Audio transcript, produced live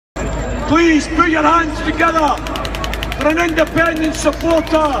Please put your hands together for an independent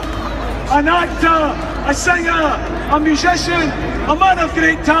supporter, an actor, a singer, a musician, a man of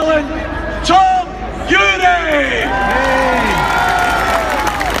great talent, Tom Urie!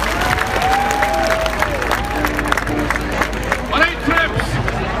 All right, trips.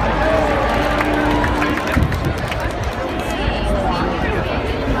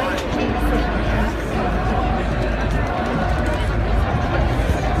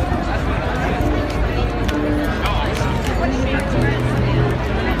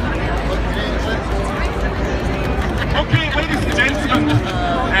 Okay, ladies and gentlemen,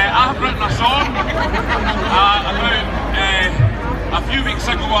 I have written a song about a few weeks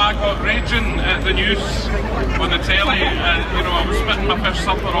ago. I got raging at the news on the telly, and you know, I was spitting my fish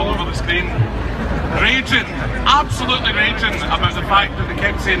supper all over the screen. Raging, absolutely raging about the fact that they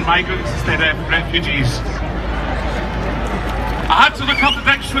kept saying migrants instead of refugees. I had to look up the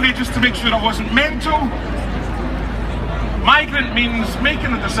dictionary just to make sure I wasn't mental. Migrant means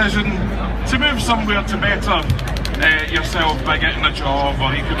making a decision to move somewhere to better yourself by getting a job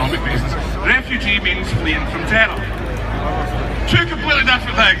or economic reasons. Refugee means fleeing from terror. Two completely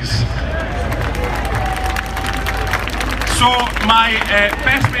different things. So my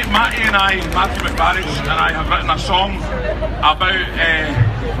best mate Matty and I, Matthew McBarrage, and I have written a song about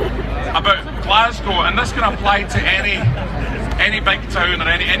Glasgow, and this can apply to any big town or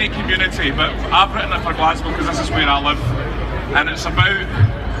any community, but I've written it for Glasgow because this is where I live, and it's about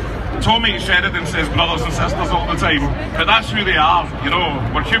Tommy Sheridan says brothers and sisters all the time, but that's who they are, you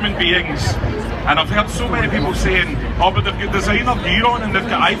know, we're human beings. And I've heard so many people saying, oh, but they've got designer gear on and they've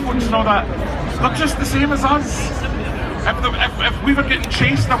got iPhones and all that. They're just the same as us. If we were getting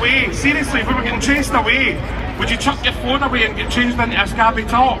chased away, seriously, if we were getting chased away, would you chuck your phone away and get changed into a scabby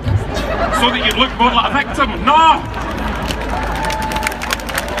top so that you'd look more like a victim? No!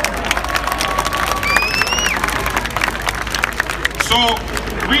 So,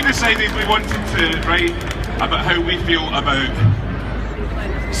 we decided we wanted to write about how we feel about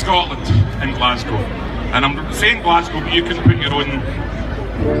Scotland and Glasgow. And I'm saying Glasgow, but you can put your own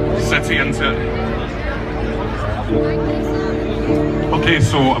city into it. Okay,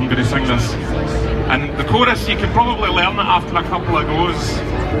 so I'm going to sing this. And the chorus, you can probably learn it after a couple of goes.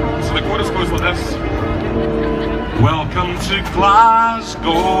 So the chorus goes like this. Welcome to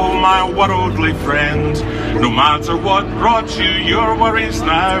Glasgow, my worldly friend. No matter what brought you, your worries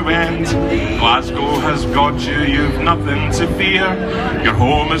now end. Glasgow has got you, you've nothing to fear. Your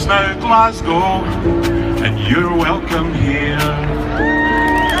home is now Glasgow, and you're welcome here.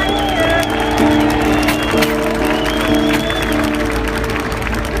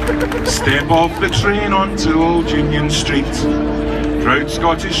 Step off the train onto Old Union Street. Proud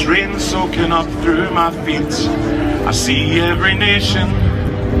Scottish rain soaking up through my feet. I see every nation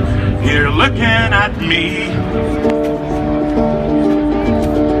here looking at me.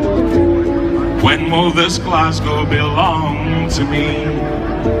 When will this Glasgow belong to me?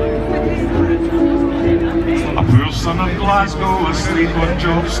 A poor son of Glasgow asleep on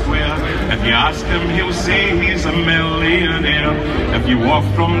Job Square. If you ask him, he'll say he's a millionaire. If you walk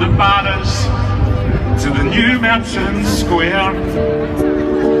from the Barras to the new Merchant Square,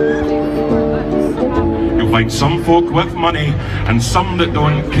 you'll find some folk with money and some that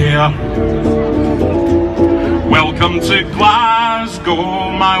don't care. Welcome to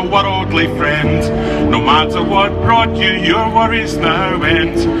Glasgow, my worldly friend. No matter what brought you, your worries now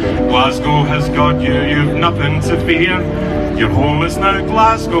end. Glasgow has got you, you've nothing to fear. Your home is now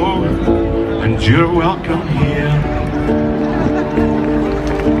Glasgow, and you're welcome here.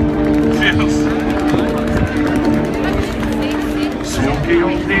 Cheers. Smoky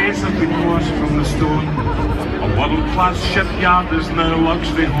old days have been washed from the stone. A world-class shipyard is now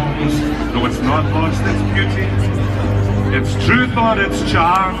luxury homes. Though it's not lost its beauty, its truth or its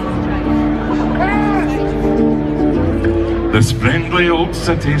charm. This friendly old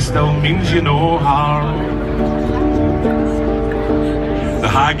city still means you no harm. The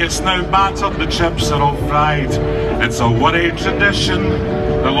haggis now battered, the chips are all fried. It's a worried tradition,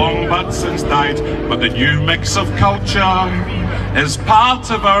 the long bud since died. But the new mix of culture is part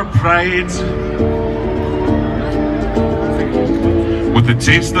of our pride. With the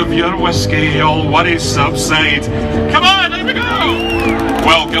taste of your whiskey, all worries subside. Come on, here we go!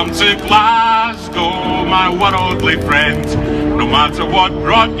 Welcome to Glasgow, my worldly friend. No matter what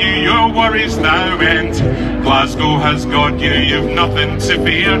brought you, your worries now end. Glasgow has got you, you've nothing to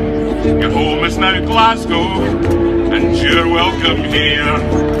fear. Your home is now Glasgow, and you're welcome here.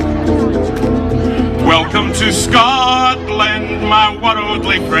 Welcome to Scotland, my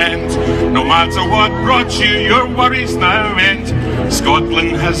worldly friend. No matter what brought you, your worries now end.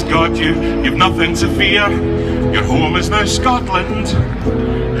 Scotland has got you, you've nothing to fear. Your home is now Scotland,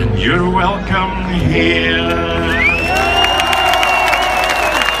 and you're welcome here.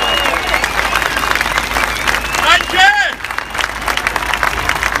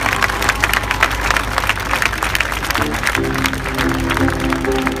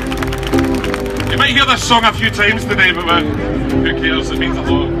 You might hear this song a few times today, but who cares, it means a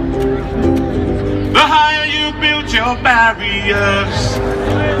lot. The higher you build your barriers,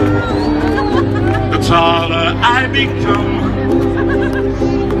 the taller I become.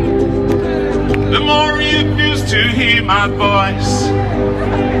 The more you refuse to hear my voice,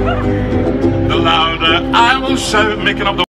 the louder I will shout, making up the